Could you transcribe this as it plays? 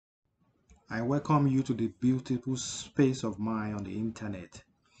I welcome you to the beautiful space of mine on the internet.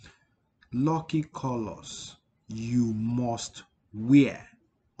 Lucky colors you must wear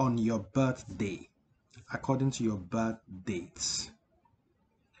on your birthday according to your birth dates.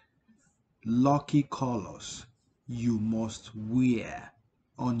 Lucky colors you must wear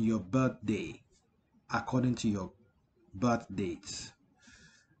on your birthday according to your birth dates.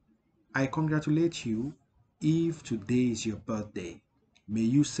 I congratulate you if today is your birthday. May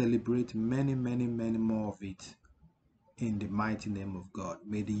you celebrate many more of it in the mighty name of God.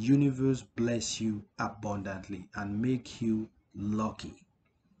 May the universe bless you abundantly and make you lucky.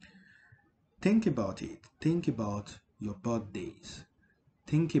 Think about it. Think about your birthdays.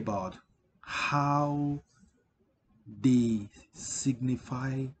 Think about how they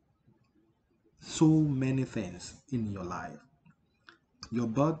signify so many things in your life. Your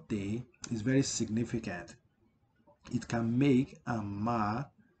birthday is very significant. It can make and mar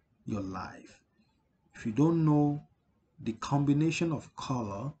your life. If you don't know the combination of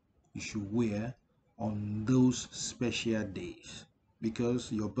color you should wear on those special days,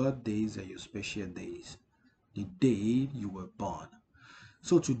 because your birthdays are your special days, the day you were born.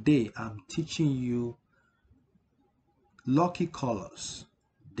 So today I'm teaching you lucky colors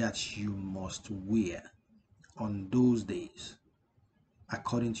that you must wear on those days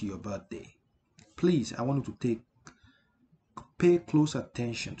according to your birthday. Please, I want you to pay close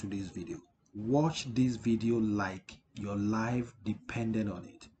attention to this video. Watch this video like your life depended on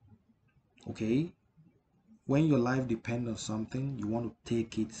it. Okay? When your life depends on something, you want to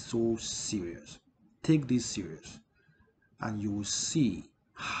take it so serious. Take this serious, and you will see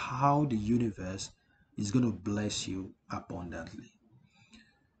how the universe is going to bless you abundantly.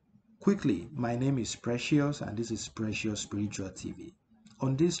 Quickly, my name is Precious, and this is Precious Spiritual TV.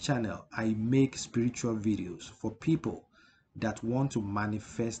 On this channel, I make spiritual videos for people that want to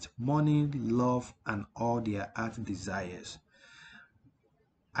manifest money, love, and all their heart desires.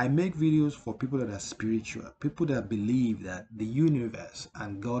 I make videos for people that are spiritual, people that believe that the universe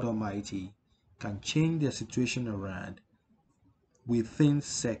and God Almighty can change their situation around within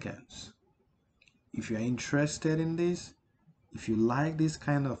seconds. If you're interested in this, if you like this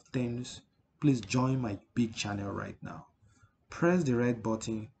kind of things, please join my big channel right now. Press the red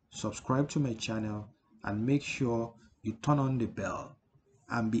button, subscribe to my channel, and make sure you turn on the bell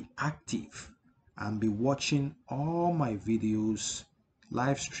and be active and be watching all my videos,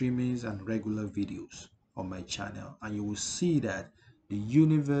 live streamings, and regular videos on my channel, and you will see that the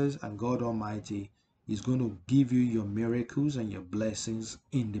universe and God Almighty is going to give you your miracles and your blessings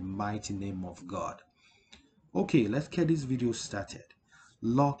in the mighty name of God. Okay, let's get this video started.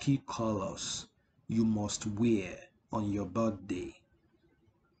 Lucky colors you must wear on your birthday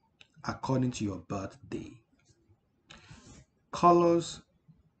according to your birthday. Colors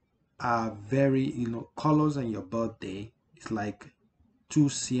are very, colors on your birthday is like two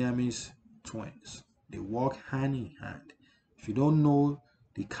Siamese twins. They walk hand in hand. If you don't know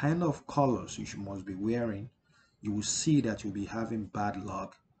the kind of colors must be wearing, you will see that you'll be having bad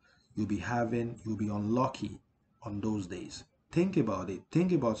luck. You'll be unlucky on those days. Think about it.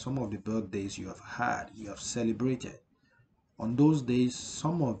 Think about some of the birthdays you have had, you have celebrated. On those days,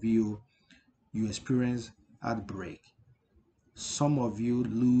 some of you experience heartbreak. Some of you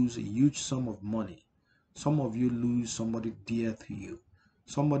lose a huge sum of money. Some of you lose somebody dear to you.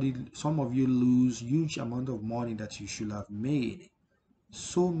 Some of you lose huge amount of money that you should have made.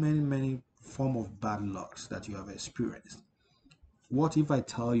 So many form of bad lucks that you have experienced. What if I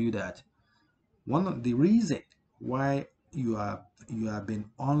tell you that one of the reason why you have been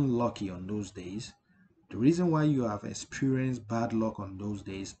unlucky on those days, the reason why you have experienced bad luck on those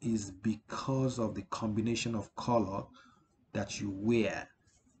days is because of the combination of color that you wear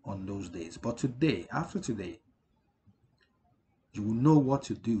on those days. But today, after today, you will know what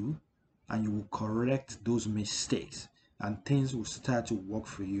to do and you will correct those mistakes, and things will start to work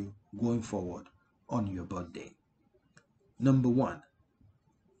for you going forward on your birthday. Number one,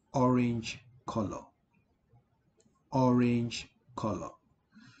 orange color. Orange color.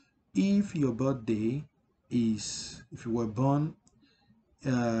 If your birthday is, if you were born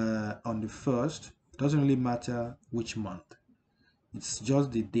on the 1st, doesn't really matter which month. It's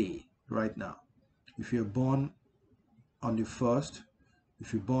just the day right now. If you're born on the 1st,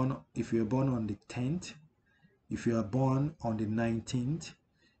 if you're born on the 10th, if you are born on the 19th,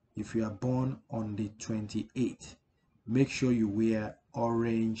 if you are born on the 28th, make sure you wear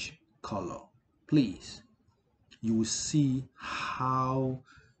orange color. Please. You will see how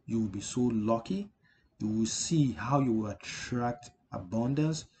you will be so lucky. You will see how you will attract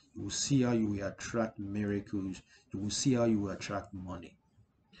abundance. You will see how you will attract miracles. You will see how you will attract money.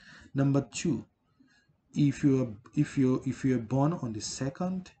 Number two, if you're born on the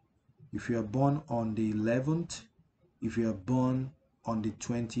 2nd, if you are born on the 11th, if you are born on the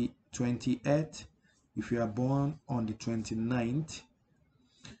 28th, if you are born on the 29th,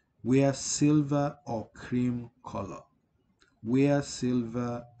 wear silver or cream color. Wear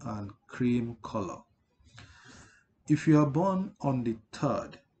silver and cream color. If you are born on the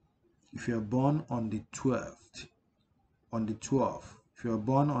 3rd, if you are born on the 12th, if you are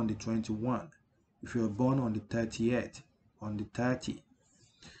born on the 21st, if you are born on the 30th, on the 30th,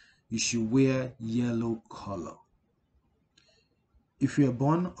 you should wear yellow color. If you are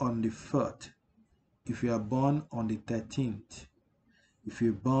born on the 3rd, if you are born on the 13th, if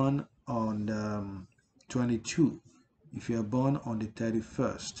you're born on the 22, if you are born on the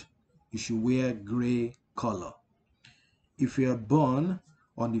 31st, you should wear gray color. If you are born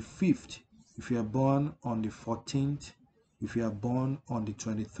on the 5th, if you are born on the 14th, if you are born on the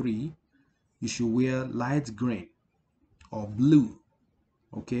 23, you should wear light green or blue.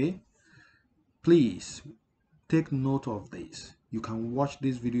 Okay, please take note of this. You can watch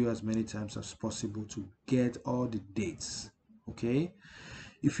this video as many times as possible to get all the dates. Okay,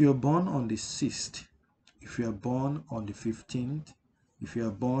 if you are born on the 6th, if you are born on the 15th, if you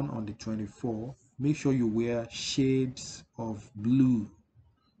are born on the 24th, make sure you wear shades of blue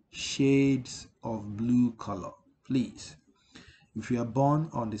color, please. If you are born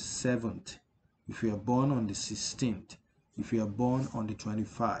on the 7th, if you are born on the 16th, if you are born on the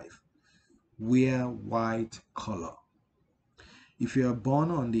 25th, wear white color. If you are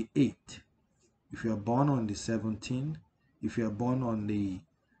born on the 8th, if you are born on the 17th, if you are born on the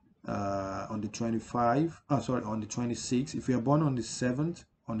 25, on the 26th, if you are born on the 7th,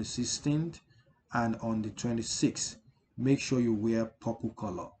 on the 16th, and on the 26th, make sure you wear purple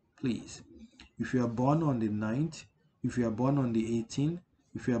color, please. If you are born on the 9th, if you are born on the 18th,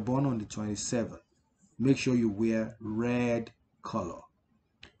 if you are born on the 27th, make sure you wear red color.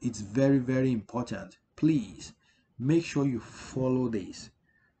 It's very, very important. Please make sure you follow this.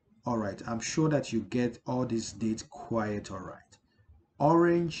 All right, I'm sure that you get all these dates quite all right.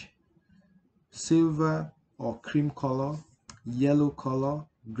 Orange, silver or cream color, yellow color,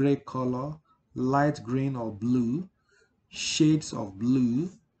 gray color, light green or blue, shades of blue,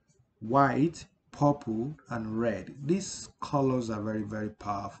 white, purple, and red. These colors are very, very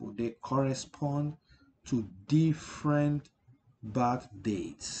powerful. They correspond to different birth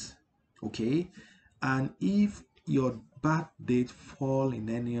dates. Okay, and if your birth date fall in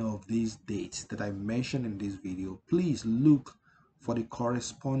any of these dates that I mentioned in this video, please look for the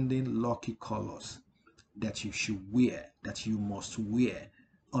corresponding lucky colors that you should wear, that you must wear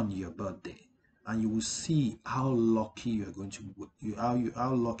on your birthday, and you will see how lucky you're going to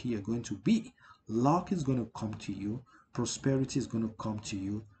how lucky you're going to be. Luck is going to come to you, prosperity is going to come to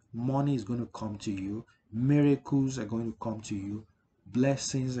you, money is going to come to you, miracles are going to come to you,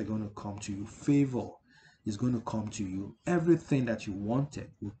 blessings are going to come to you, favor is going to come to you. Everything that you wanted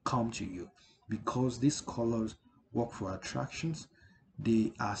will come to you, because these colors work for attractions.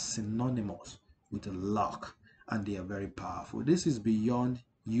 They are synonymous with luck, and they are very powerful. This is beyond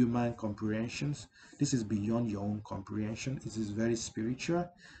human comprehensions. This is beyond your own comprehension. It is very spiritual.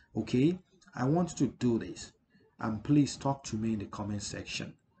 Okay, I want you to do this, and please talk to me in the comment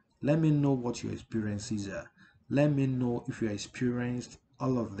section. Let me know what your experiences are. Let me know if you experienced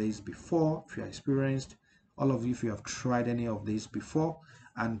all of this before, if you experienced all of you, if you have tried any of this before,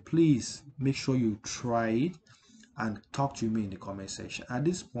 and please make sure you try it and talk to me in the comment section. At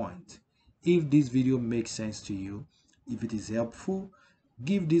this point, if this video makes sense to you, if it is helpful,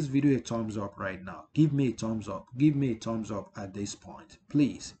 give this video a thumbs up right now. Give me a thumbs up. Give me a thumbs up at this point,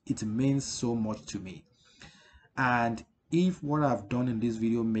 please. It means so much to me. And if what I've done in this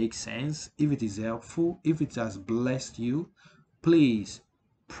video makes sense, if it is helpful, if it has blessed you, please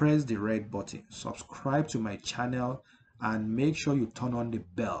press the red button, subscribe to my channel, and make sure you turn on the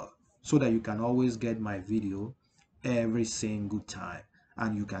bell so that you can always get my video every single time,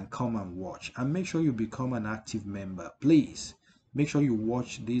 and you can come and watch. And make sure you become an active member. Please make sure you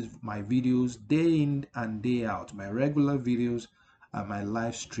watch my videos day in and day out, my regular videos and my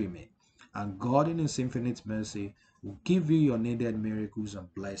live streaming, and God in his infinite mercy will give you your needed miracles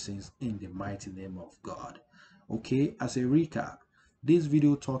and blessings in the mighty name of God. Okay, as a recap, this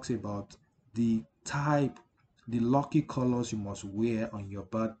video talks about the lucky colors you must wear on your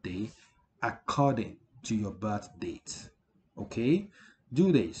birthday according to your birth date. Okay,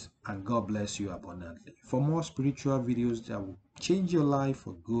 do this and God bless you abundantly. For more spiritual videos that will change your life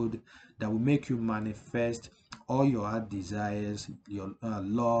for good, that will make you manifest all your heart desires, your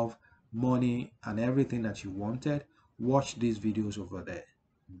love, money, and everything that you wanted, watch these videos over there.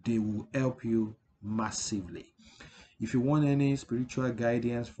 they will help you massively. If you want any spiritual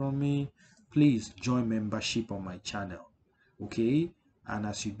guidance from me, please join membership on my channel. Okay? And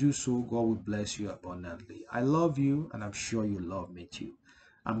as you do so, God will bless you abundantly. I love you, and I'm sure you love me too.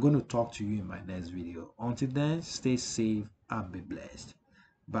 I'm going to talk to you in my next video. Until then, stay safe and be blessed.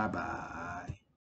 Bye bye.